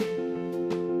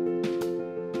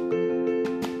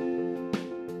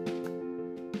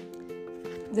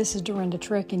This is Dorinda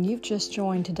Trick, and you've just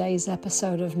joined today's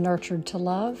episode of Nurtured to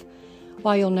Love.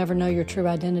 While you'll never know your true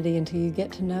identity until you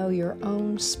get to know your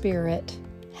own spirit.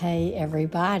 Hey,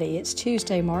 everybody. It's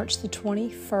Tuesday, March the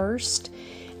 21st,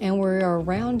 and we are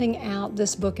rounding out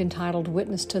this book entitled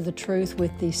Witness to the Truth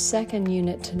with the second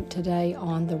unit today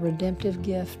on the redemptive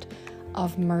gift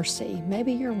of mercy.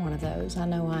 Maybe you're one of those. I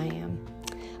know I am.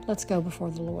 Let's go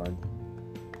before the Lord.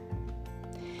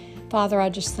 Father, I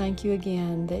just thank you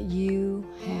again that you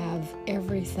have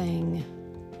everything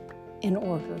in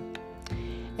order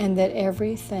and that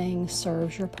everything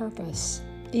serves your purpose,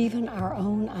 even our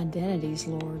own identities,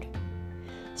 Lord.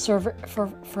 So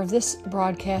for this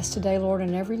broadcast today, Lord,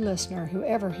 and every listener who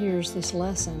ever hears this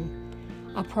lesson,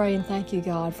 I pray and thank you,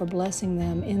 God, for blessing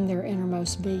them in their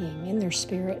innermost being, in their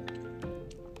spirit,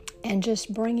 and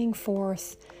just bringing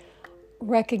forth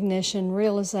recognition,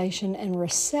 realization, and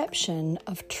reception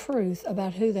of truth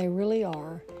about who they really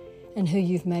are and who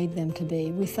you've made them to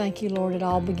be. We thank you, Lord, it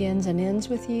all begins and ends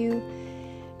with you.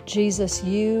 Jesus,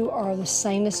 you are the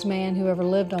sanest man who ever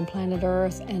lived on planet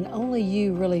Earth, and only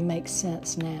you really make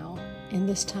sense now in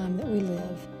this time that we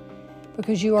live,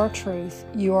 because you are truth,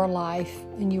 you are life,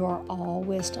 and you are all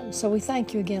wisdom. So we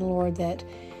thank you again, Lord, that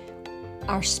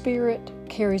our spirit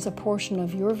carries a portion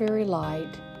of your very light,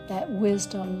 that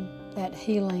wisdom, that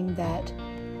healing, that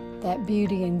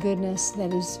beauty and goodness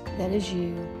that is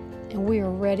you. And we are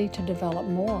ready to develop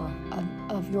more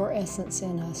of your essence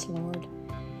in us, Lord.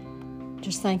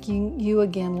 Just thanking you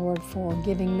again, Lord, for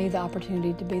giving me the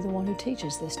opportunity to be the one who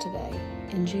teaches this today.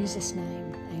 In Jesus'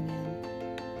 name,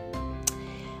 amen.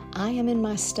 I am in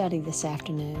my study this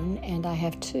afternoon, and I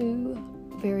have two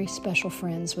very special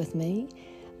friends with me.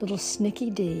 Little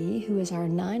Snicky D, who is our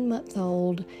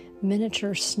 9-month-old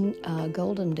miniature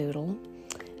golden doodle,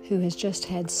 who has just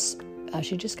had,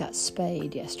 she just got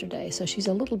spayed yesterday, so she's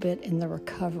a little bit in the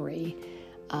recovery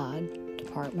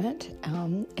department.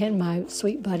 And my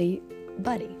sweet buddy,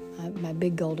 my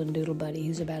big golden doodle buddy,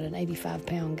 who's about an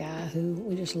 85-pound guy who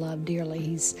we just love dearly.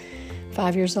 He's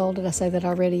 5 years old, did I say that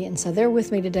already? And so they're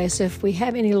with me today, so if we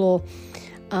have any little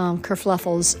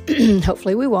kerfluffles,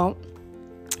 hopefully we won't.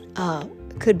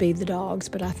 Could be the dogs,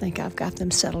 but I think I've got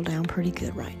them settled down pretty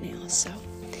good right now. So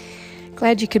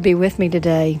glad you could be with me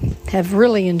today. Have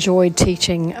really enjoyed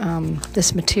teaching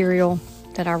this material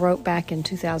that I wrote back in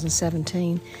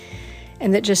 2017,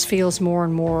 and that just feels more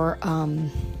and more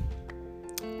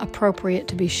appropriate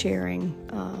to be sharing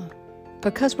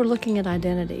because we're looking at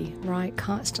identity, right,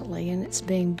 constantly, and it's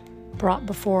being brought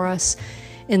before us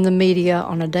in the media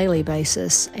on a daily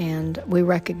basis, and we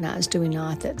recognize, do we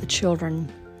not, that the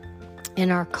children in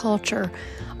our culture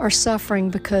are suffering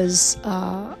because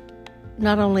not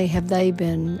only have they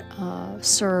been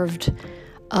served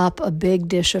up a big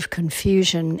dish of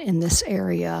confusion in this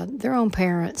area, their own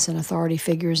parents and authority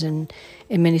figures in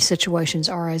many situations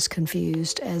are as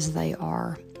confused as they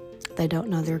are. They don't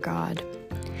know their God.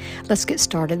 Let's get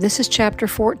started. This is chapter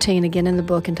 14, again in the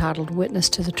book entitled Witness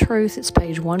to the Truth. It's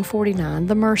page 149,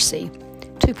 The Mercy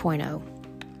 2.0.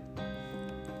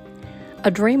 A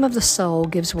dream of the soul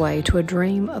gives way to a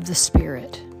dream of the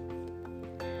spirit.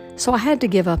 So I had to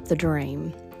give up the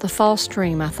dream, the false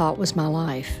dream I thought was my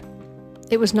life.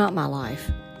 It was not my life.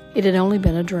 It had only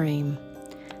been a dream,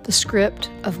 the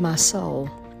script of my soul.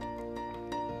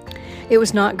 It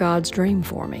was not God's dream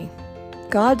for me.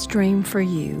 God's dream for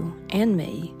you and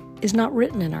me is not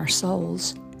written in our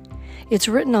souls. It's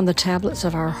written on the tablets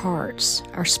of our hearts,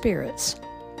 our spirits.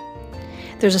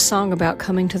 There's a song about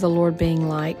coming to the Lord being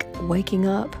like waking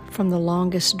up from the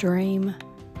longest dream.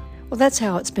 Well, that's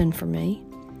how it's been for me.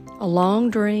 A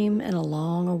long dream and a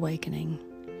long awakening.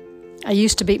 I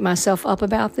used to beat myself up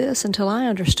about this until I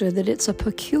understood that it's a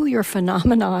peculiar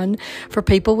phenomenon for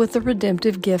people with the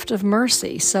redemptive gift of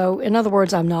mercy. So, in other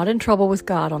words, I'm not in trouble with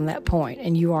God on that point,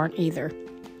 and you aren't either.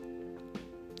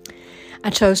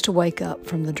 I chose to wake up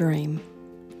from the dream.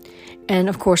 And,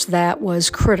 of course, that was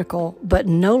critical, but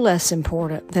no less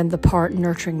important than the part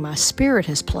nurturing my spirit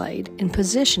has played in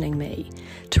positioning me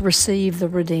to receive the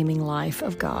redeeming life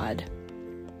of God.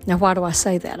 Now, why do I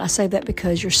say that? I say that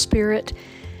because your spirit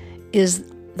is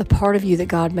the part of you that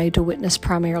God made to witness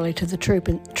primarily to the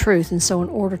truth. And so in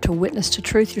order to witness to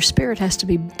truth, your spirit has to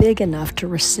be big enough to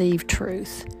receive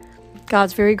truth.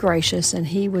 God's very gracious, and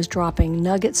He was dropping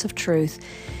nuggets of truth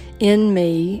in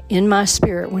me, in my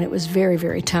spirit, when it was very,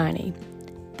 very tiny.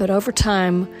 But over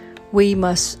time, we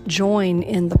must join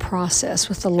in the process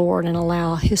with the Lord and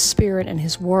allow His Spirit and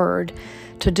His Word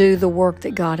to do the work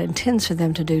that God intends for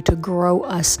them to do, to grow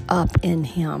us up in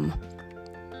Him.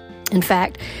 In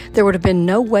fact, there would have been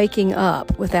no waking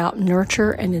up without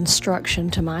nurture and instruction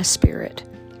to my spirit.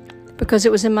 because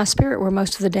it was in my spirit where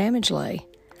most of the damage lay.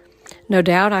 No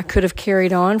doubt I could have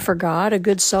carried on for God, a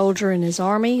good soldier in His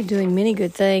army, doing many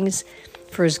good things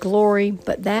for His glory,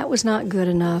 but that was not good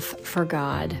enough for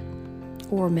God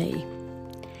or me.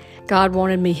 God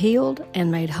wanted me healed and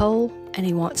made whole, and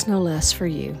He wants no less for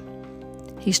you.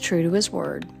 He's true to His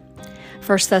word.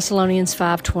 1 Thessalonians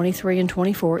 5:23 and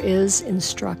 24 is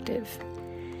instructive.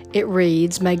 It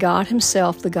reads, "May God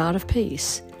Himself, the God of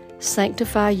peace,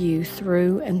 sanctify you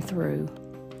through and through.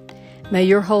 May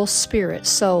your whole spirit,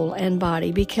 soul, and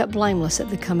body be kept blameless at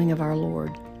the coming of our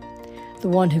Lord. The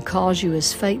one who calls you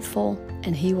is faithful,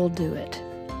 and He will do it."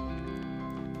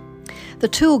 The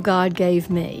tool God gave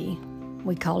me,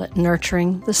 we call it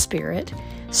nurturing the Spirit,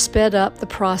 sped up the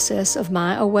process of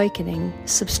my awakening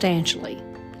substantially.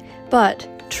 But,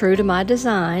 true to my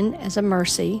design as a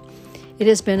mercy, it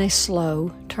has been a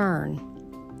slow turn.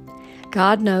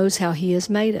 God knows how He has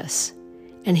made us,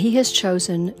 and He has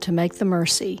chosen to make the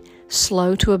mercy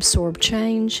slow to absorb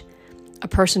change, a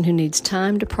person who needs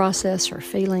time to process her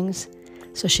feelings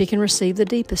so she can receive the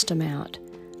deepest amount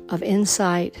of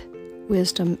insight,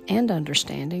 wisdom, and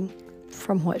understanding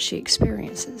from what she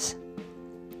experiences.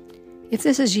 If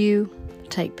this is you,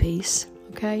 take peace,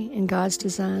 okay? In God's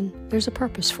design, there's a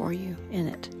purpose for you in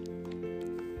it.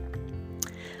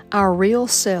 Our real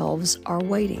selves are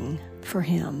waiting for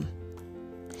Him.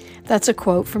 That's a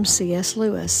quote from C.S.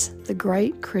 Lewis, the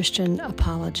great Christian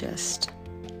apologist.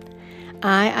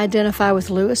 I identify with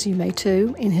Lewis, you may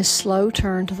too, in his slow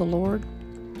turn to the Lord.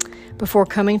 Before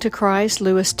coming to Christ,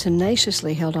 Lewis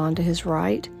tenaciously held on to his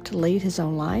right to lead his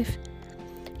own life.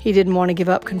 He didn't want to give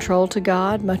up control to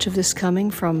God, much of this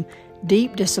coming from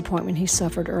deep disappointment he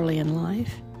suffered early in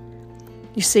life.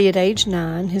 You see, at age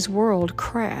 9, his world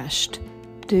crashed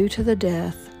due to the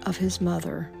death of his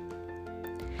mother.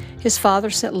 His father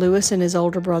sent Lewis and his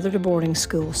older brother to boarding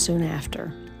school soon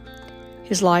after.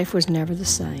 His life was never the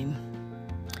same.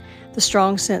 The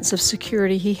strong sense of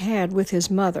security he had with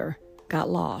his mother got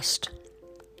lost,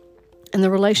 and the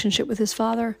relationship with his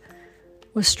father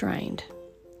was strained.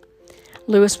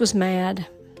 Lewis was mad.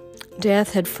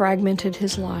 Death had fragmented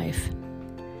his life.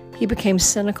 He became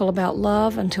cynical about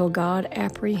love until God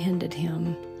apprehended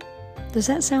him. Does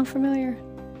that sound familiar?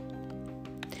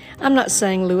 I'm not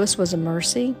saying Lewis was a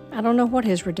mercy. I don't know what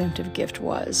his redemptive gift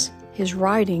was. His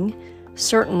writing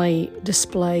certainly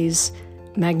displays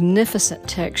magnificent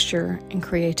texture and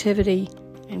creativity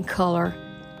and color.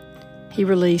 He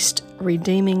released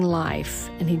redeeming life,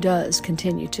 and he does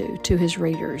continue to his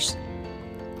readers.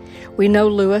 We know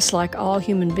Lewis, like all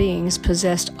human beings,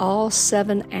 possessed all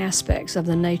 7 aspects of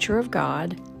the nature of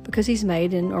God because he's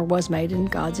made in or was made in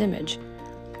God's image.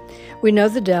 We know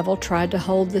the devil tried to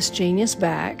hold this genius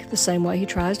back the same way he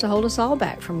tries to hold us all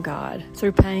back from God,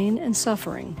 through pain and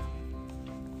suffering.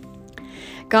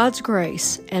 God's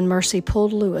grace and mercy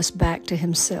pulled Lewis back to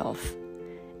himself.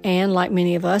 And like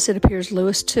many of us, it appears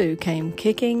Lewis too came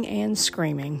kicking and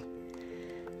screaming.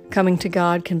 Coming to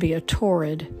God can be a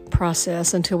torrid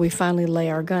process until we finally lay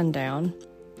our gun down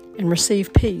and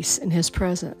receive peace in His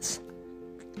presence.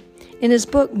 In his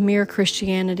book, Mere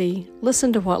Christianity,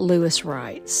 listen to what Lewis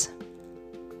writes.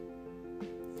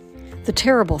 The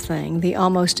terrible thing, the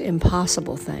almost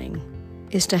impossible thing,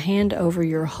 is to hand over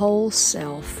your whole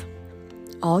self,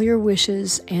 all your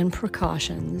wishes and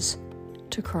precautions,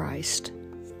 to Christ.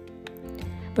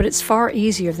 But it's far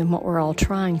easier than what we're all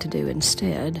trying to do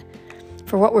instead.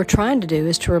 For what we're trying to do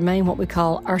is to remain what we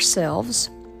call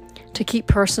ourselves, to keep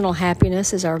personal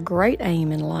happiness as our great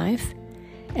aim in life,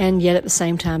 and yet at the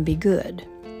same time be good.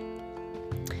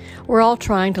 We're all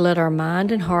trying to let our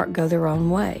mind and heart go their own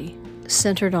way,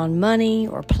 centered on money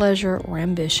or pleasure or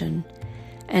ambition,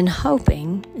 and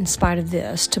hoping, in spite of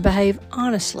this, to behave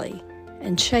honestly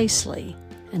and chastely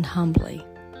and humbly.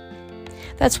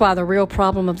 That's why the real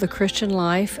problem of the Christian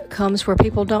life comes where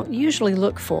people don't usually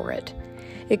look for it.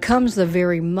 It comes the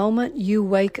very moment you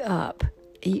wake up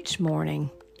each morning.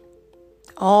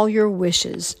 All your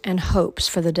wishes and hopes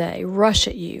for the day rush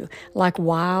at you like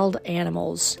wild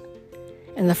animals.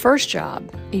 And the first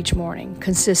job each morning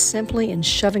consists simply in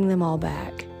shoving them all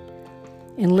back,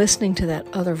 in listening to that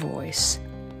other voice,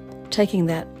 taking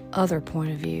that other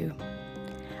point of view,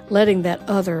 letting that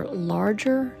other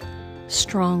larger,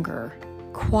 stronger,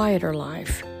 quieter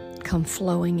life come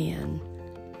flowing in,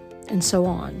 and so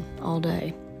on all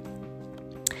day.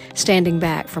 Standing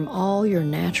back from all your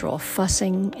natural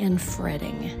fussing and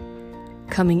fretting,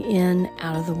 coming in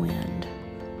out of the wind.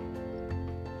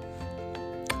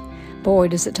 Boy,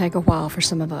 does it take a while for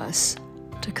some of us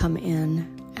to come in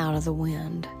out of the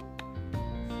wind.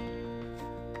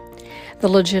 The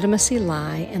legitimacy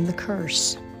lie and the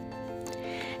curse.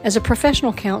 As a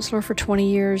professional counselor for 20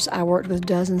 years, I worked with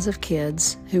dozens of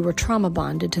kids who were trauma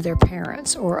bonded to their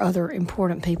parents or other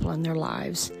important people in their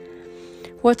lives.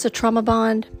 What's a trauma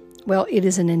bond? Well, it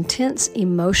is an intense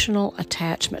emotional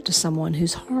attachment to someone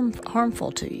who's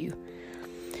harmful to you.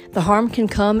 The harm can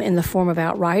come in the form of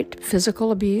outright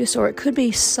physical abuse, or it could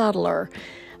be subtler,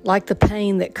 like the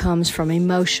pain that comes from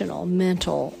emotional,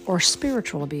 mental, or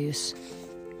spiritual abuse.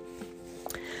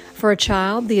 For a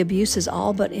child, the abuse is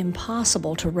all but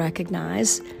impossible to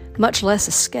recognize, much less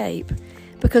escape,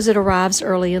 because it arrives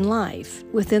early in life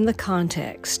within the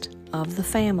context of the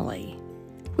family,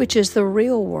 which is the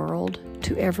real world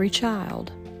to every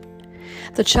child.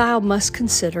 The child must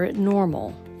consider it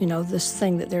normal, this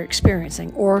thing that they're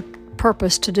experiencing, or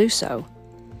purpose to do so.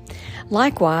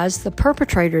 Likewise, the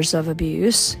perpetrators of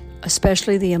abuse,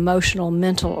 especially the emotional,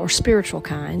 mental, or spiritual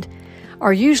kind,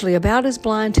 are usually about as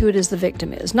blind to it as the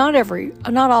victim is. Not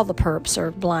all the perps are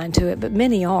blind to it, but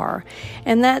many are.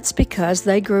 And that's because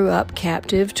they grew up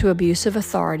captive to abusive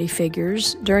authority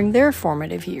figures during their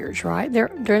formative years, right?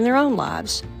 During their own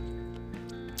lives.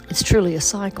 It's truly a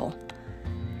cycle.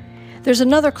 There's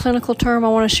another clinical term I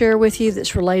want to share with you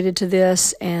that's related to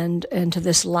this and to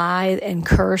this lie and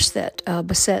curse that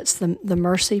besets the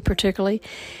mercy particularly.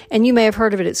 And you may have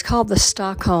heard of it. It's called the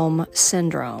Stockholm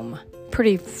Syndrome.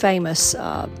 Pretty famous,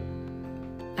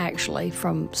 actually,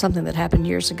 from something that happened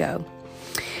years ago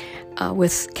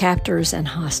with captors and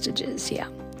hostages. Yeah.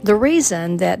 The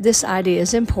reason that this idea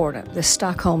is important, the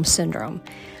Stockholm Syndrome,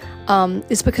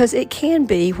 is because it can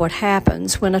be what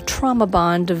happens when a trauma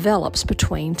bond develops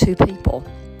between two people.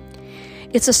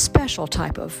 It's a special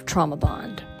type of trauma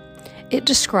bond. It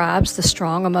describes the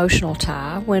strong emotional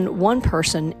tie when one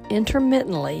person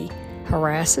intermittently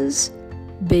harasses,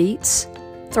 beats,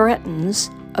 threatens,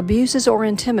 abuses, or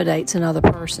intimidates another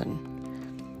person.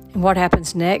 And what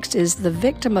happens next is the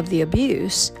victim of the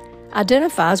abuse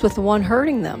identifies with the one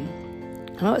hurting them.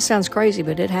 I know it sounds crazy,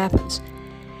 but it happens.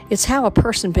 It's how a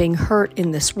person being hurt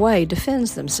in this way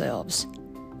defends themselves,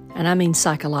 and I mean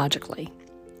psychologically.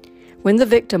 When the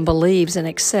victim believes and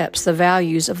accepts the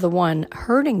values of the one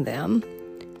hurting them,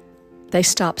 they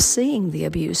stop seeing the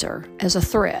abuser as a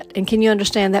threat. And can you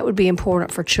understand that would be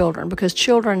important for children? Because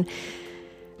children,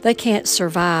 they can't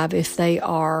survive if they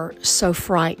are so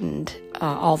frightened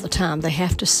all the time. They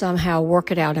have to somehow work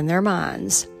it out in their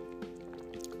minds.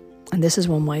 And this is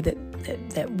one way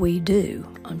that we do,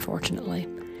 unfortunately.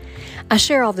 I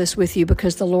share all this with you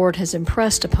because the Lord has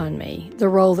impressed upon me the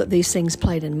role that these things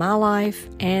played in my life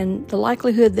and the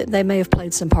likelihood that they may have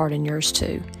played some part in yours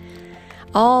too.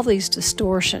 All these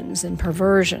distortions and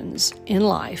perversions in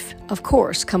life, of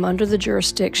course, come under the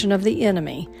jurisdiction of the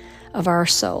enemy of our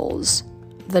souls,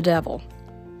 the devil.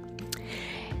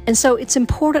 And so it's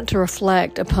important to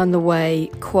reflect upon the way,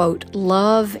 quote,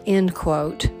 love, end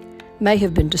quote, may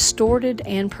have been distorted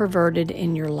and perverted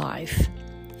in your life.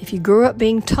 If you grew up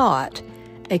being taught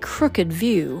a crooked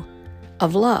view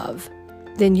of love,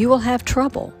 then you will have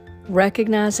trouble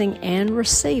recognizing and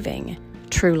receiving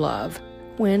true love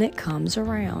when it comes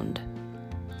around.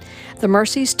 The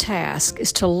mercy's task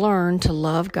is to learn to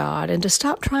love God and to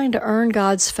stop trying to earn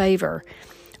God's favor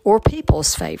or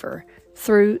people's favor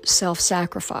through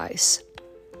self-sacrifice.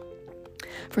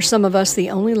 For some of us, the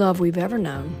only love we've ever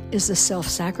known is the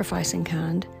self-sacrificing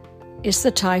kind. It's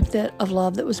the type of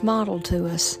love that was modeled to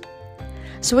us.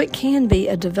 So it can be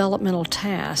a developmental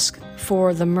task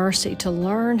for the mercy to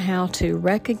learn how to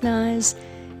recognize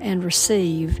and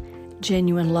receive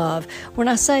genuine love. When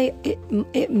I say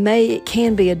it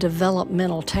can be a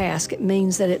developmental task, it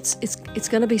means that it's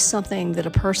going to be something that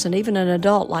a person, even an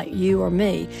adult like you or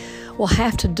me, will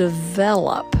have to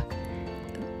develop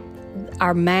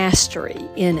our mastery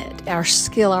in it, our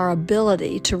skill, our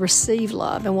ability to receive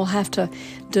love, and we'll have to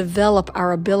develop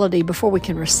our ability before we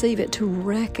can receive it to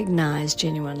recognize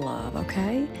genuine love,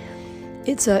 okay?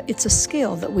 It's a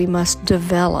skill that we must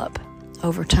develop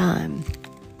over time.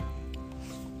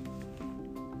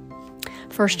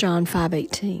 1 John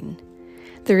 5:18.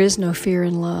 There is no fear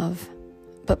in love,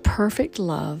 but perfect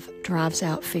love drives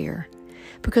out fear,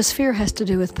 because fear has to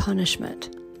do with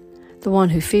punishment. The one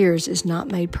who fears is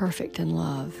not made perfect in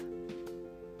love.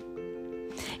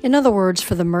 In other words,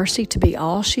 for the mercy to be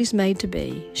all she's made to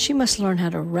be, she must learn how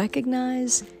to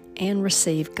recognize and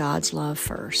receive God's love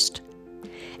first.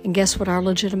 And guess what our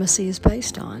legitimacy is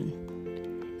based on?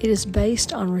 It is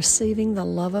based on receiving the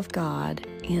love of God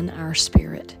in our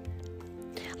spirit.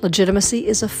 Legitimacy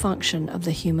is a function of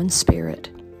the human spirit.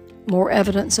 More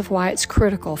evidence of why it's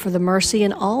critical for the mercy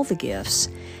in all the gifts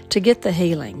to get the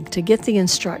healing, to get the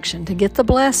instruction, to get the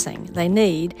blessing they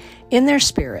need in their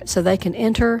spirit so they can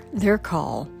enter their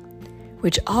call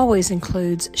which always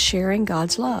includes sharing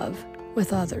God's love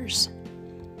with others.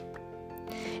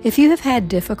 If you have had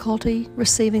difficulty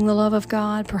receiving the love of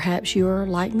God, perhaps you are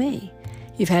like me.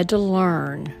 You've had to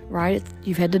learn, right?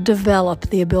 You've had to develop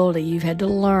the ability. You've had to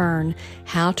learn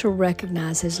how to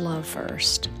recognize His love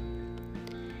first.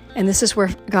 And this is where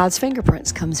God's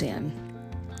fingerprints comes in.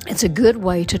 It's a good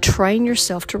way to train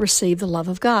yourself to receive the love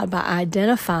of God by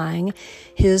identifying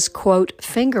His, quote,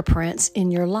 fingerprints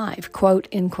in your life, quote,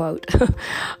 end quote,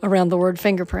 around the word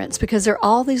fingerprints, because there are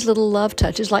all these little love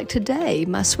touches. Like today,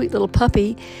 my sweet little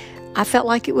puppy, I felt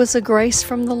like it was a grace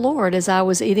from the Lord. As I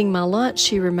was eating my lunch,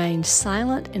 she remained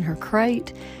silent in her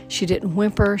crate. She didn't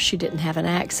whimper. She didn't have an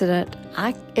accident.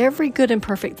 Every good and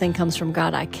perfect thing comes from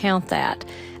God. I count that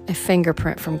a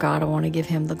fingerprint from God. I want to give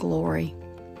Him the glory.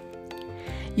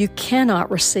 You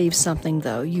cannot receive something,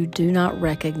 though, you do not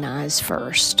recognize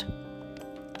first.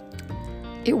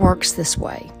 It works this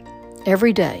way.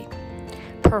 Every day,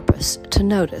 purpose to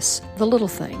notice the little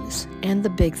things and the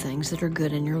big things that are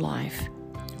good in your life.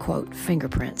 Quote,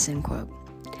 fingerprints, end quote,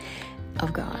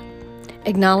 of God.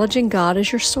 Acknowledging God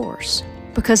as your source,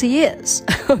 because He is,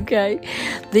 okay?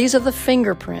 These are the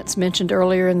fingerprints mentioned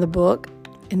earlier in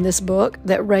this book,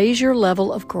 that raise your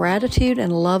level of gratitude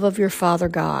and love of your Father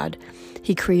God.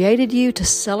 He created you to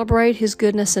celebrate His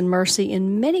goodness and mercy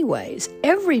in many ways,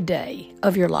 every day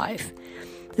of your life.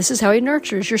 This is how He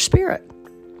nurtures your spirit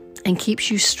and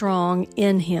keeps you strong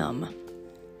in Him.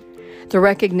 The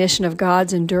recognition of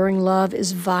God's enduring love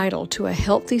is vital to a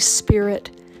healthy spirit,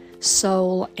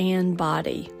 soul, and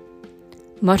body.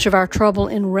 Much of our trouble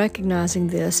in recognizing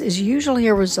this is usually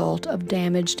a result of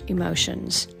damaged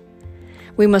emotions.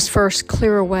 We must first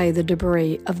clear away the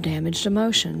debris of damaged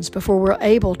emotions before we're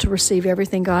able to receive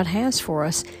everything God has for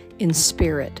us in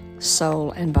spirit,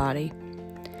 soul, and body.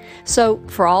 So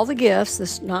for all the gifts,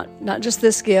 this not just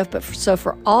this gift, but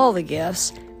for all the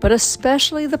gifts, but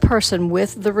especially the person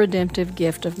with the redemptive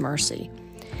gift of mercy,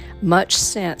 much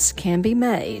sense can be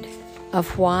made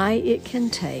of why it can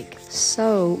take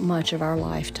so much of our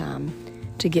lifetime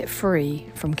to get free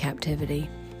from captivity.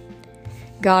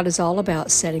 God is all about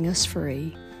setting us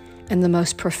free, and the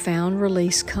most profound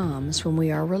release comes when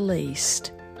we are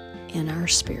released in our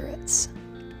spirits.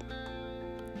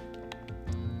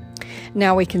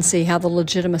 Now we can see how the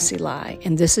legitimacy lie,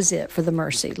 and this is it for the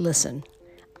mercy. Listen,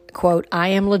 quote, I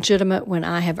am legitimate when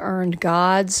I have earned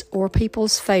God's or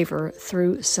people's favor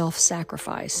through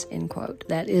self-sacrifice, end quote.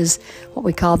 That is what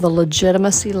we call the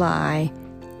legitimacy lie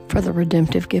for the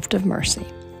redemptive gift of mercy.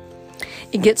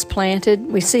 It gets planted.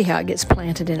 We see how it gets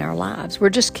planted in our lives. We're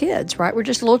just kids, right? We're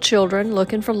just little children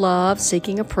looking for love,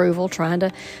 seeking approval, trying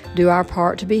to do our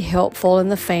part to be helpful in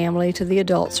the family to the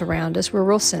adults around us. We're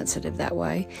real sensitive that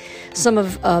way. Some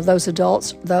of those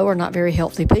adults, though, are not very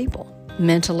healthy people,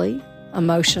 mentally,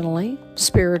 emotionally,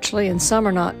 spiritually, and some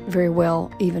are not very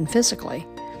well even physically.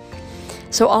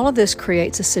 So all of this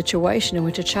creates a situation in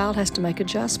which a child has to make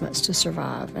adjustments to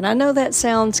survive. And I know that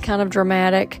sounds kind of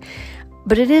dramatic,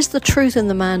 but it is the truth in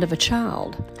the mind of a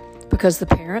child, because the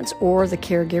parents or the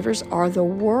caregivers are the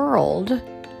world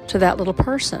to that little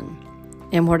person.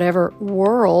 And whatever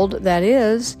world that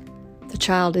is, the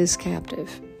child is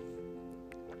captive.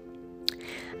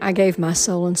 I gave my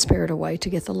soul and spirit away to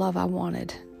get the love I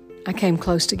wanted. I came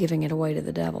close to giving it away to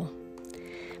the devil.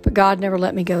 But God never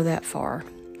let me go that far.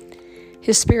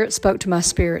 His Spirit spoke to my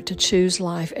spirit to choose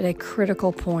life at a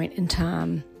critical point in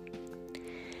time.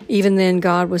 Even then,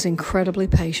 God was incredibly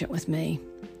patient with me.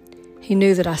 He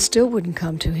knew that I still wouldn't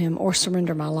come to Him or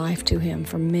surrender my life to Him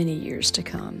for many years to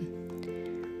come.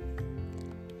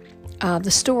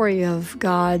 The story of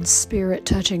God's Spirit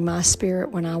touching my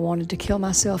spirit when I wanted to kill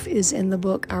myself is in the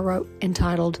book I wrote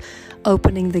entitled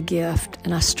Opening the Gift.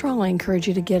 And I strongly encourage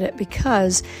you to get it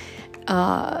because,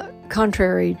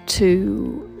 contrary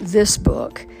to this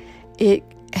book, it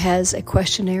has a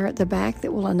questionnaire at the back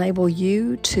that will enable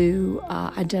you to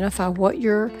identify what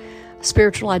your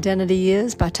spiritual identity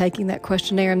is by taking that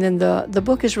questionnaire. And then the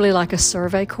book is really like a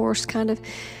survey course, kind of.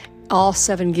 All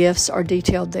 7 gifts are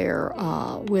detailed there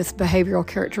with behavioral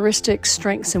characteristics,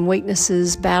 strengths and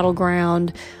weaknesses,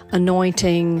 battleground,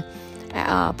 anointing,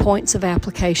 points of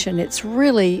application. It's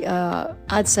really,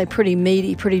 I'd say, pretty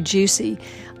meaty, pretty juicy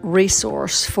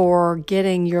resource for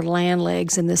getting your land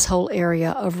legs in this whole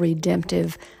area of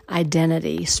redemptive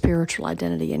identity, spiritual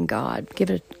identity in God. Give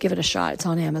it a shot. It's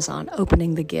on Amazon.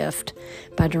 Opening the Gift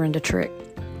by Dorinda Trick.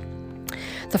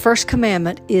 The first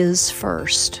commandment is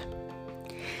first.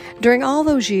 During all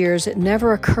those years, it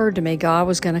never occurred to me God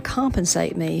was going to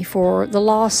compensate me for the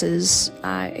losses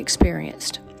I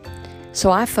experienced.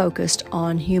 So I focused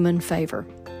on human favor.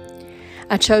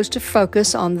 I chose to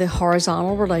focus on the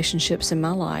horizontal relationships in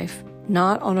my life,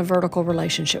 not on a vertical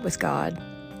relationship with God.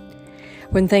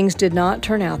 When things did not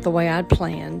turn out the way I'd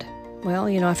planned, well,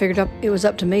 I figured it was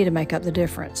up to me to make up the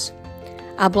difference.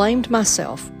 I blamed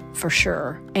myself, for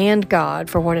sure, and God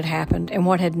for what had happened and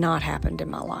what had not happened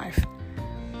in my life.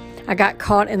 I got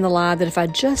caught in the lie that if I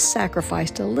just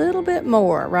sacrificed a little bit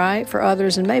more, right, for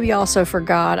others and maybe also for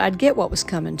God, I'd get what was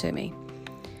coming to me.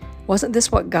 Wasn't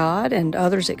this what God and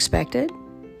others expected?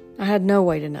 I had no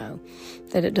way to know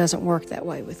that it doesn't work that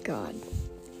way with God.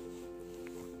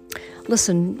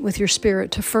 Listen with your spirit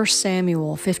to 1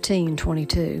 Samuel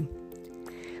 15:22.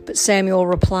 But Samuel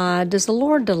replied, "Does the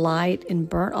Lord delight in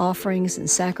burnt offerings and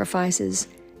sacrifices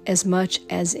as much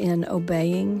as in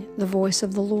obeying the voice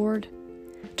of the Lord?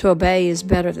 To obey is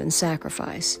better than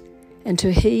sacrifice, and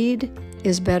to heed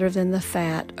is better than the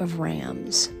fat of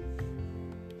rams."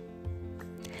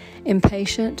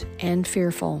 Impatient and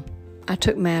fearful, I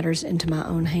took matters into my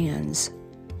own hands,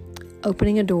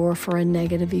 opening a door for a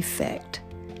negative effect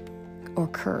or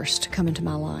curse to come into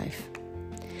my life.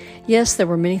 Yes, there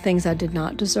were many things I did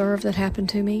not deserve that happened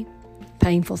to me,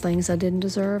 painful things I didn't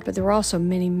deserve, but there were also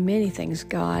many, many things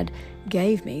God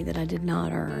gave me that I did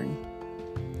not earn.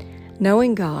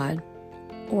 Knowing God,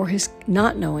 or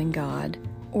not knowing God,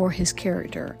 or His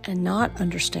character, and not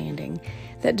understanding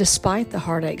that despite the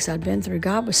heartaches I'd been through,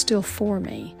 God was still for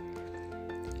me.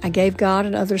 I gave God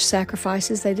and others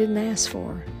sacrifices they didn't ask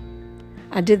for.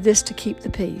 I did this to keep the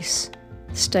peace,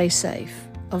 stay safe,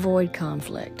 avoid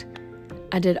conflict.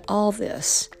 I did all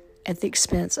this at the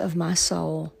expense of my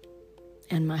soul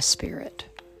and my spirit.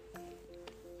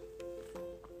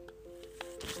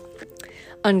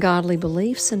 Ungodly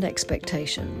beliefs and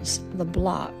expectations, the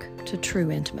block to true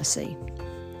intimacy.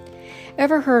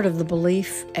 Ever heard of the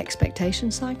belief expectation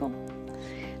cycle?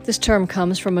 This term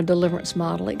comes from a deliverance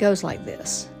model. It goes like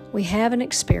this. We have an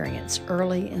experience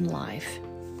early in life.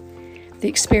 The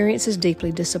experience is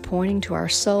deeply disappointing to our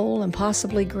soul and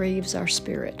possibly grieves our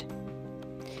spirit.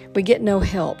 We get no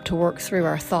help to work through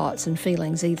our thoughts and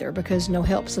feelings either because no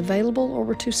help's available or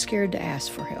we're too scared to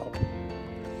ask for help.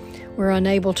 We're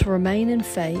unable to remain in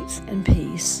faith and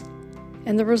peace,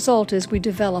 and the result is we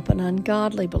develop an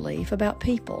ungodly belief about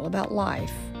people, about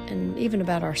life, and even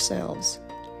about ourselves.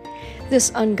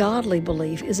 This ungodly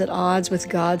belief is at odds with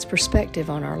God's perspective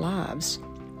on our lives.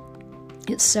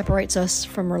 It separates us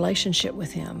from relationship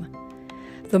with Him.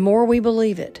 The more we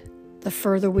believe it, the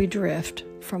further we drift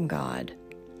from God.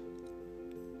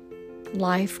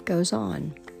 Life goes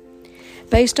on.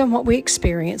 Based on what we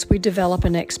experience, we develop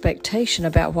an expectation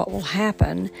about what will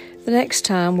happen the next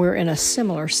time we're in a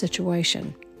similar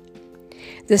situation.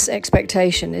 This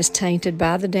expectation is tainted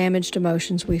by the damaged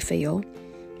emotions we feel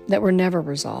that were never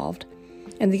resolved,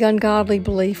 and the ungodly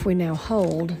belief we now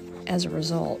hold as a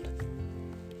result.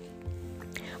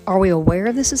 Are we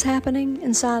aware this is happening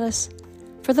inside us?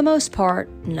 For the most part,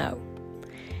 no.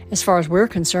 As far as we're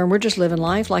concerned, we're just living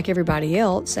life like everybody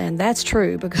else, and that's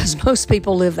true because most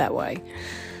people live that way.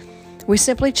 We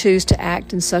simply choose to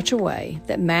act in such a way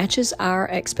that matches our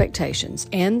expectations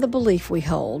and the belief we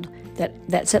hold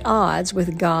that's at odds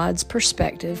with God's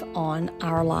perspective on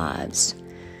our lives.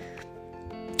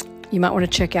 You might want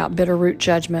to check out Bitter Root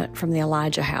Judgment from the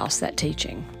Elijah House, that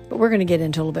teaching. But we're going to get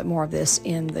into a little bit more of this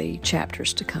in the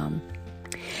chapters to come.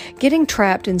 Getting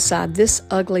trapped inside this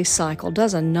ugly cycle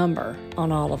does a number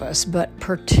on all of us, but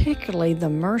particularly the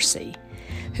mercy,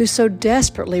 who so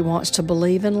desperately wants to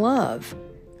believe in love,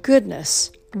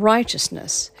 goodness,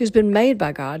 righteousness, who's been made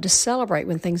by God to celebrate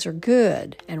when things are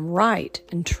good and right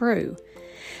and true.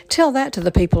 Tell that to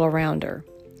the people around her.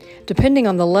 Depending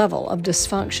on the level of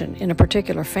dysfunction in a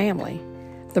particular family,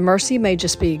 the mercy may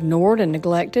just be ignored and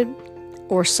neglected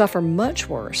or suffer much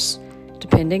worse,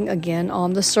 depending again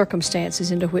on the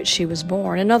circumstances into which she was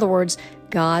born. In other words,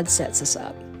 God sets us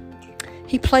up.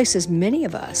 He places many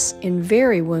of us in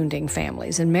very wounding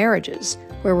families and marriages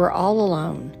where we're all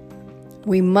alone.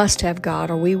 We must have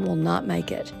God or we will not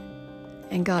make it.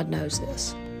 And God knows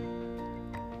this.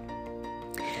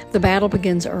 The battle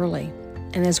begins early,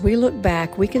 and as we look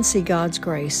back, we can see God's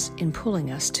grace in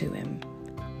pulling us to Him.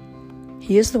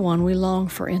 He is the one we long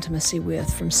for intimacy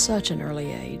with from such an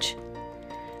early age.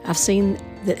 I've seen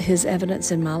His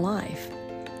evidence in my life.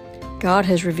 God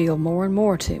has revealed more and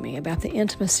more to me about the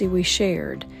intimacy we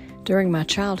shared during my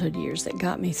childhood years that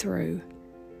got me through.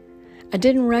 I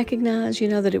didn't recognize,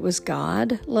 that it was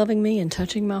God loving me and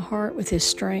touching my heart with His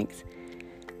strength,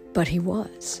 but He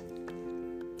was.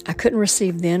 I couldn't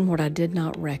receive then what I did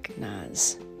not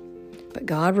recognize. But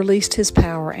God released His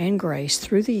power and grace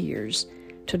through the years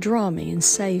to draw me and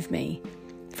save me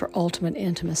for ultimate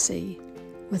intimacy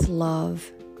with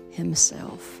love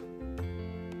Himself.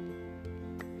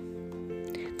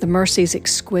 The mercy's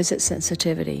exquisite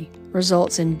sensitivity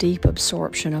results in deep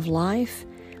absorption of life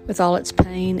with all its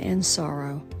pain and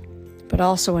sorrow, but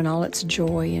also in all its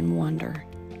joy and wonder.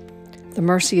 The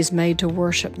mercy is made to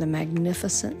worship the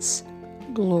magnificence,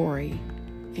 glory,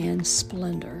 and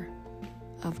splendor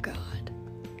of God.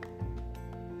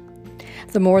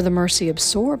 The more the mercy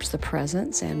absorbs the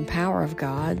presence and power of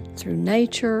God through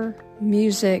nature,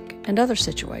 music, and other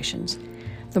situations,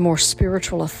 the more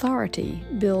spiritual authority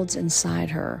builds inside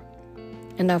her.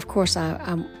 And of course,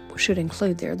 I should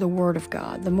include there the Word of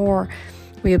God. The more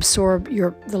we absorb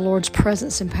the Lord's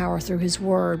presence and power through His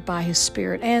Word, by His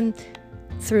Spirit, and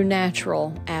through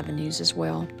natural avenues as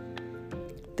well,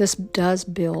 this does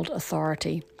build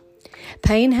authority.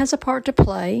 Pain has a part to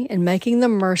play in making the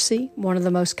mercy one of the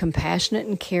most compassionate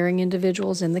and caring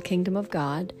individuals in the kingdom of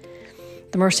God.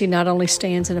 The mercy not only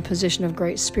stands in a position of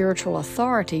great spiritual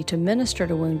authority to minister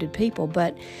to wounded people,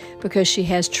 but because she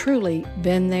has truly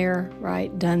been there,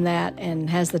 right, done that, and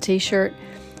has the t-shirt,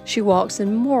 she walks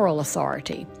in moral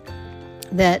authority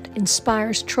that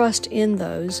inspires trust in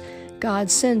those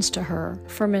God sends to her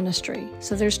for ministry.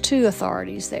 So there's two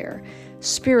authorities there: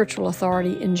 spiritual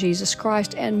authority in Jesus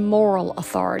Christ and moral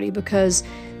authority, because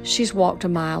she's walked a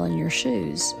mile in your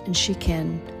shoes and she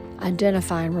can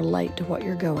identify and relate to what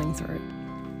you're going through.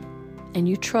 And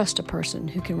you trust a person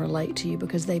who can relate to you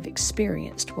because they've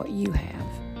experienced what you have.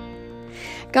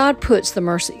 God puts the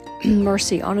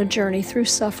mercy on a journey through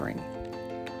suffering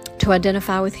to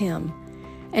identify with Him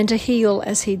and to heal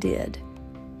as He did.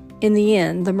 In the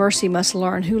end, the mercy must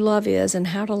learn who love is and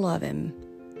how to love Him.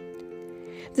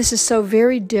 This is so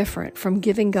very different from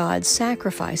giving God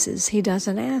sacrifices He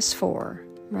doesn't ask for,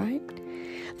 right?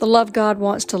 The love God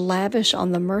wants to lavish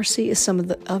on the mercy is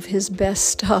some of His best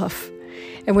stuff.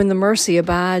 And when the mercy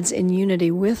abides in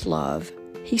unity with love,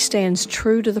 He stands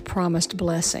true to the promised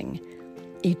blessing,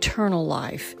 eternal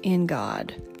life in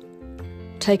God.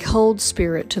 Take hold,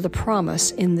 Spirit, to the promise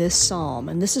in this psalm.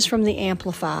 And this is from the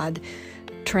Amplified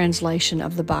translation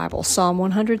of the Bible, Psalm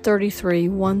 133,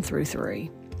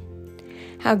 1-3.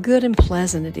 How good and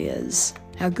pleasant it is,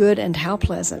 how good and how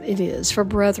pleasant it is for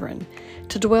brethren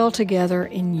to dwell together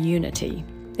in unity.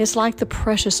 It's like the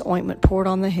precious ointment poured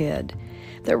on the head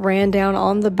that ran down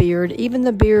on the beard, even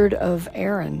the beard of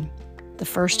Aaron, the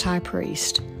first high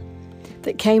priest,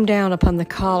 that came down upon the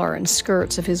collar and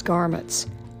skirts of his garments,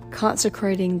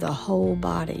 consecrating the whole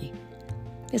body.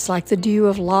 It's like the dew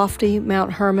of lofty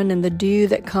Mount Hermon and the dew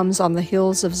that comes on the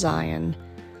hills of Zion.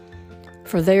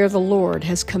 For there the Lord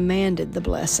has commanded the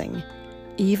blessing,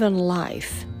 even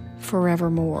life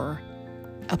forevermore,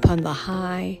 upon the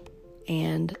high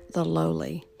and the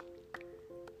lowly.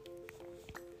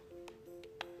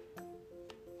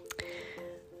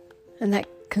 And that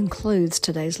concludes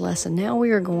today's lesson. Now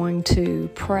we are going to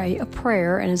pray a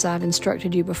prayer, and as I've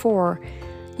instructed you before,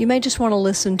 you may just want to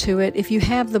listen to it. If you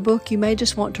have the book, you may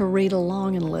just want to read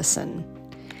along and listen.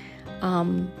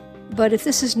 But if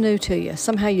this is new to you,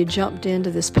 somehow you jumped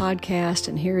into this podcast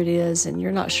and here it is, and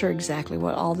you're not sure exactly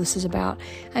what all this is about,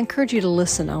 I encourage you to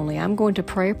listen only. I'm going to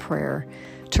pray a prayer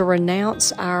to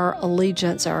renounce our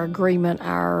allegiance, our agreement,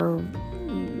 our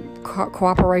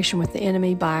cooperation with the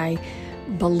enemy by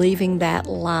believing that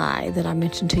lie that I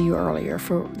mentioned to you earlier.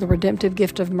 For the redemptive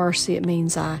gift of mercy, it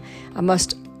means I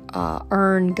must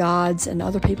earn God's and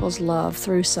other people's love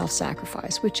through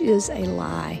self-sacrifice, which is a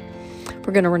lie.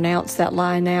 We're going to renounce that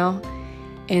lie now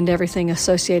and everything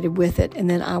associated with it, and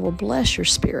then I will bless your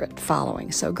spirit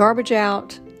following. So garbage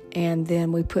out, and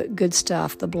then we put good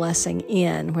stuff, the blessing,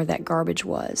 in where that garbage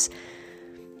was.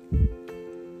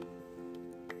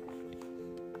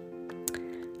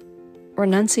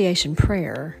 Renunciation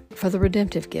prayer for the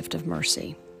redemptive gift of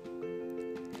mercy.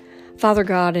 Father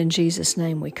God, in Jesus'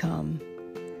 name we come.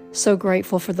 So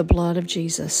grateful for the blood of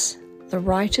Jesus, the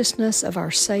righteousness of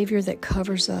our Savior that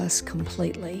covers us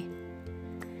completely.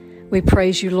 We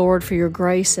praise you, Lord, for your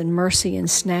grace and mercy in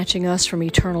snatching us from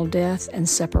eternal death and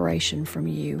separation from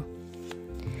you.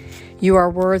 You are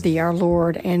worthy, our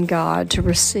Lord and God, to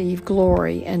receive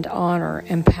glory and honor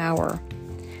and power.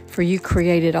 For you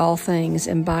created all things,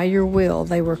 and by your will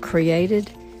they were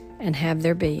created and have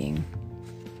their being.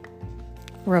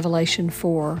 Revelation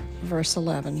 4, verse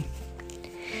 11.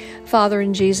 Father,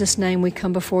 in Jesus' name we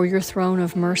come before your throne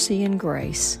of mercy and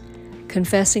grace,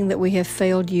 confessing that we have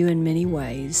failed you in many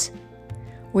ways.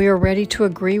 We are ready to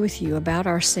agree with you about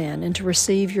our sin and to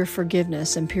receive your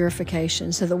forgiveness and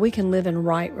purification so that we can live in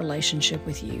right relationship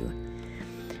with you.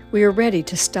 We are ready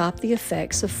to stop the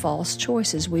effects of false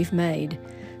choices we've made,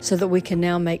 so that we can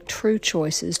now make true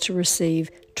choices to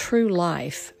receive true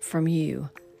life from you.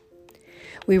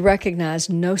 We recognize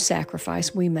no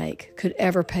sacrifice we make could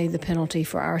ever pay the penalty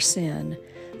for our sin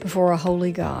before a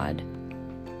holy God.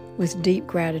 With deep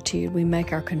gratitude, we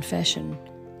make our confession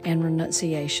and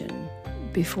renunciation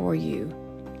before you.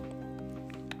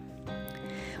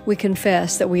 We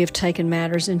confess that we have taken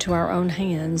matters into our own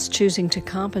hands, choosing to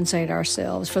compensate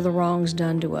ourselves for the wrongs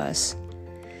done to us.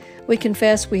 We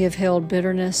confess we have held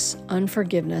bitterness,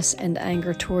 unforgiveness, and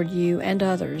anger toward you and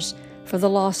others for the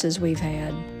losses we've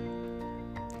had.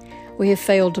 We have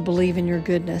failed to believe in your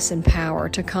goodness and power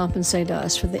to compensate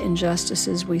us for the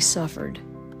injustices we suffered.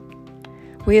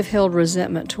 We have held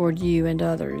resentment toward you and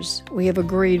others. We have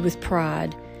agreed with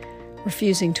pride,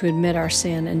 refusing to admit our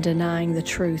sin and denying the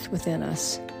truth within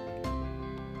us.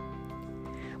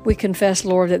 We confess,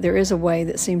 Lord, that there is a way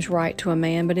that seems right to a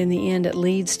man, but in the end it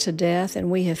leads to death, and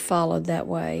we have followed that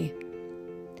way.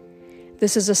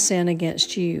 This is a sin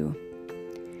against you.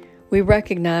 We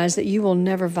recognize that you will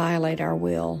never violate our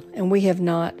will, and we have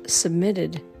not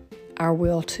submitted our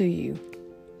will to you.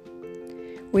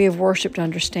 We have worshipped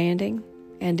understanding,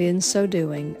 and in so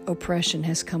doing, oppression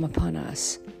has come upon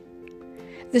us.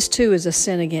 This too is a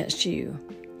sin against you.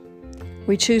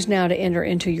 We choose now to enter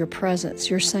into your presence,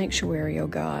 your sanctuary, O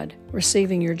God,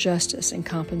 receiving your justice and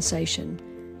compensation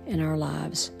in our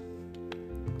lives.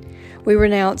 We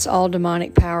renounce all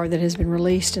demonic power that has been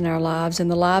released in our lives and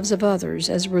the lives of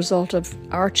others as a result of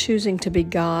our choosing to be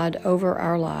God over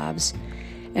our lives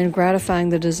and gratifying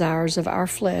the desires of our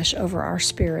flesh over our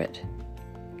spirit.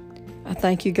 I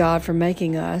thank you, God, for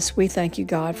making us. We thank you,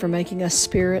 God, for making us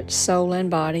spirit, soul, and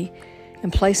body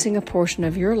and placing a portion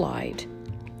of your light,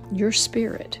 your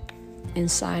spirit,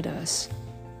 inside us.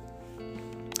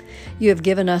 You have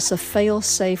given us a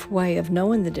fail-safe way of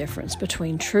knowing the difference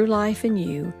between true life in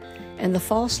you and the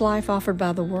false life offered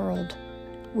by the world.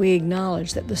 We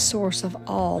acknowledge that the source of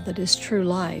all that is true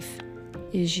life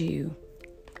is you.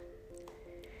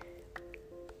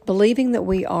 Believing that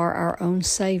we are our own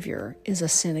Savior is a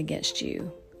sin against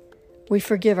you. We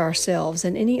forgive ourselves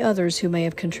and any others who may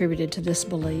have contributed to this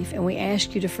belief, and we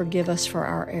ask you to forgive us for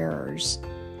our errors.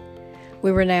 We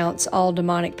renounce all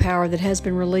demonic power that has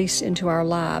been released into our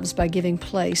lives by giving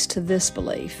place to this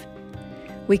belief.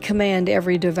 We command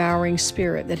every devouring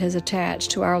spirit that has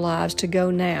attached to our lives to go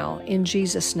now, in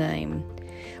Jesus' name.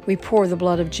 We pour the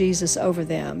blood of Jesus over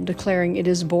them, declaring it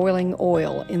is boiling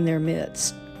oil in their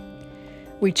midst.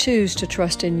 We choose to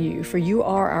trust in you, for you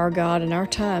are our God and our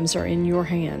times are in your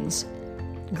hands.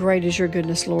 Great is your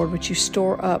goodness, Lord, which you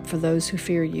store up for those who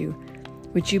fear you,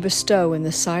 which you bestow in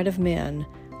the sight of men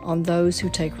on those who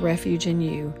take refuge in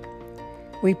you.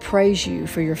 We praise you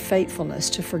for your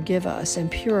faithfulness to forgive us and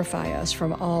purify us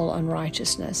from all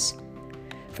unrighteousness.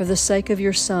 For the sake of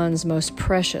your Son's most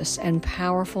precious and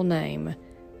powerful name,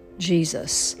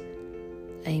 Jesus.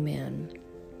 Amen.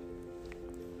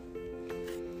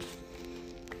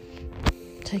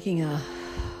 Taking a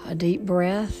deep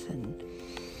breath, and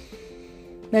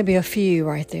maybe a few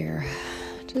right there.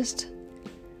 Just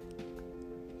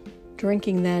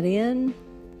drinking that in.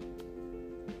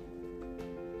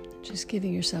 Just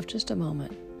giving yourself just a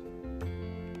moment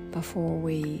before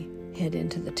we head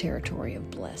into the territory of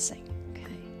blessing.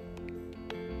 Okay.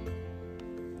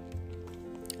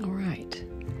 All right.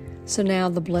 So now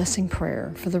the blessing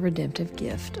prayer for the redemptive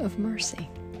gift of mercy.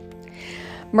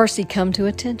 Mercy, come to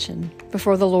attention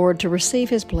before the Lord to receive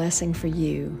his blessing for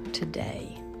you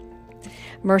today.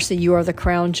 Mercy, you are the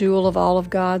crown jewel of all of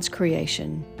God's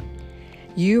creation.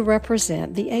 You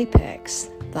represent the apex,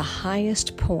 the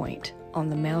highest point on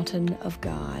the mountain of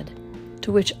God,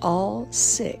 to which all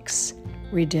 6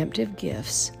 redemptive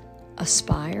gifts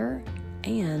aspire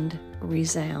and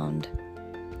resound.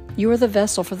 You are the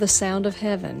vessel for the sound of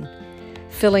heaven,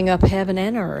 filling up heaven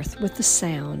and earth with the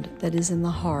sound that is in the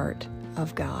heart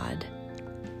of God.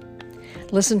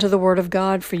 Listen to the word of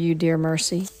God for you, dear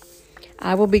Mercy.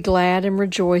 I will be glad and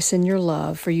rejoice in your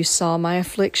love, for you saw my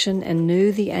affliction and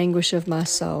knew the anguish of my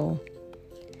soul.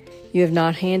 You have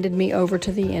not handed me over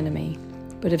to the enemy,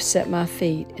 but have set my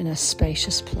feet in a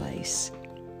spacious place.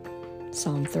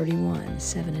 Psalm 31,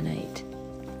 7 and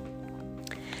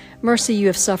 8. Mercy, you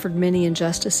have suffered many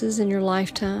injustices in your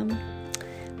lifetime,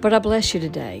 but I bless you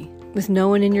today with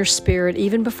knowing in your spirit,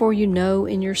 even before you know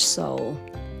in your soul,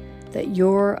 that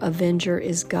your avenger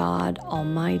is God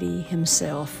Almighty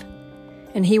himself,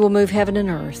 and he will move heaven and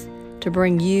earth to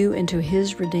bring you into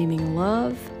his redeeming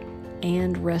love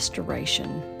and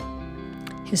restoration.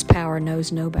 His power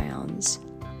knows no bounds.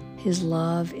 His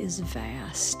love is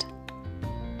vast.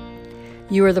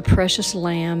 You are the precious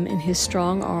lamb in his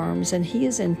strong arms, and he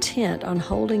is intent on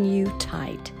holding you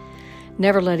tight,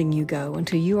 never letting you go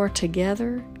until you are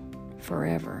together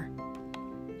forever.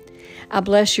 I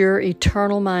bless your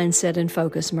eternal mindset and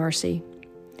focus, Mercy.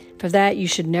 For that, you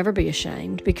should never be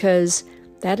ashamed, because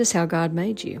that is how God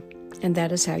made you, and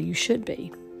that is how you should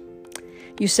be.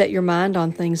 You set your mind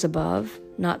on things above,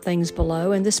 not things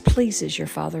below, and this pleases your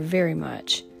Father very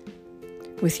much.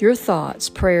 With your thoughts,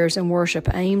 prayers, and worship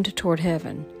aimed toward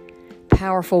heaven,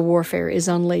 powerful warfare is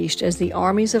unleashed as the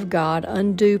armies of God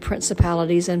undo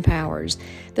principalities and powers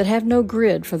that have no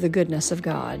grid for the goodness of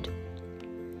God.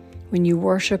 When you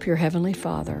worship your Heavenly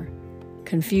Father,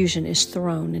 confusion is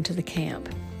thrown into the camp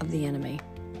of the enemy.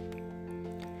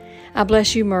 I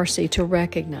bless you, Mercy, to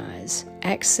recognize,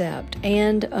 accept,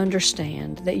 and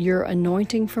understand that your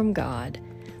anointing from God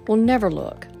will never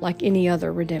look like any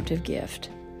other redemptive gift.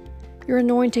 Your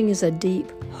anointing is a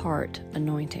deep heart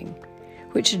anointing,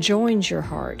 which joins your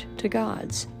heart to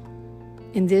God's.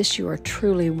 In this you are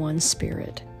truly one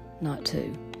spirit, not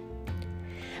two.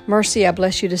 Mercy, I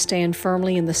bless you to stand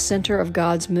firmly in the center of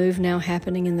God's move now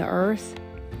happening in the earth.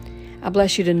 I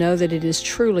bless you to know that it is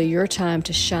truly your time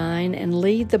to shine and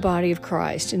lead the body of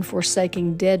Christ in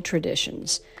forsaking dead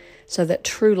traditions so that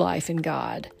true life in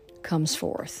God comes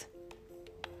forth.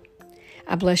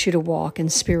 I bless you to walk in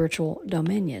spiritual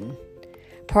dominion,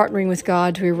 partnering with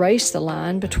God to erase the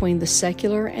line between the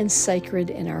secular and sacred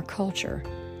in our culture.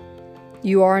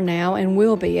 You are now and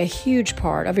will be a huge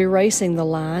part of erasing the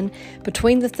line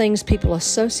between the things people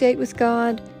associate with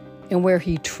God and where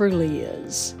He truly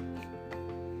is.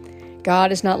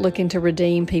 God is not looking to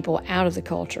redeem people out of the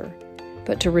culture,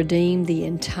 but to redeem the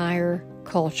entire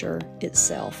culture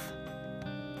itself.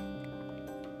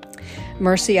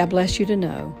 Mercy, I bless you to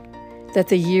know that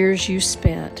the years you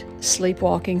spent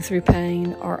sleepwalking through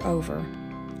pain are over.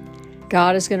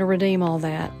 God is going to redeem all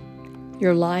that.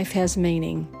 Your life has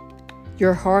meaning.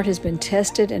 Your heart has been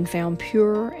tested and found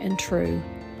pure and true.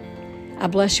 I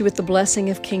bless you with the blessing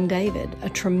of King David, a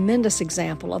tremendous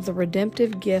example of the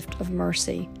redemptive gift of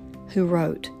mercy, who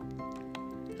wrote,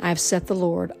 I have set the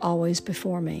Lord always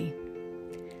before me.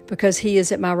 Because He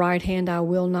is at my right hand, I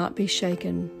will not be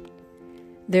shaken.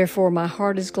 Therefore my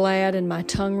heart is glad and my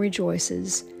tongue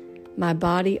rejoices. My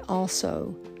body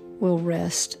also will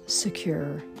rest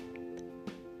secure.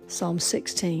 Psalm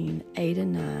 16, 8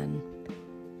 and 9.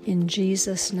 In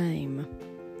Jesus' name,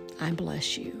 I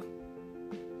bless you.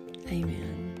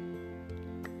 Amen.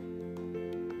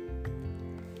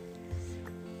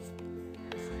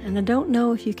 And I don't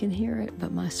know if you can hear it,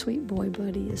 but my sweet boy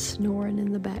buddy is snoring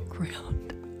in the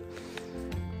background.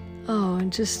 Oh,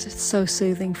 and just it's so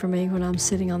soothing for me when I'm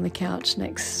sitting on the couch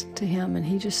next to him and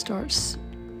he just starts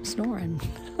snoring.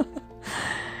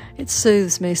 It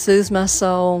soothes me, soothes my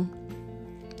soul,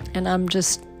 and I'm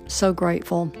just so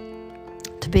grateful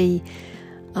to be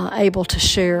able to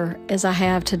share, as I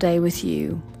have today with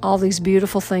you, all these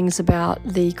beautiful things about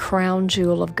the crown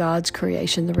jewel of God's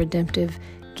creation, the redemptive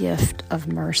gift of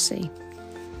mercy.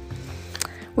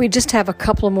 We just have a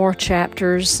couple of more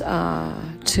chapters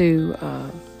to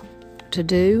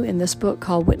do in this book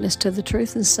called Witness to the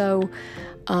Truth, and so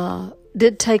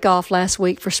did take off last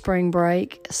week for spring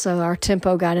break, so our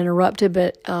tempo got interrupted,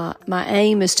 but my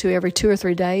aim is to every 2 or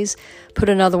 3 days put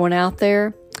another one out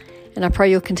there, and I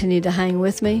pray you'll continue to hang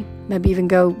with me. Maybe even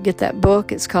go get that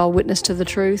book. It's called Witness to the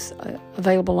Truth,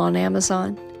 available on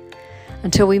Amazon.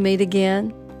 Until we meet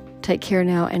again, take care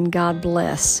now, and God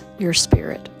bless your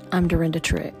spirit. I'm Dorinda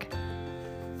Trick.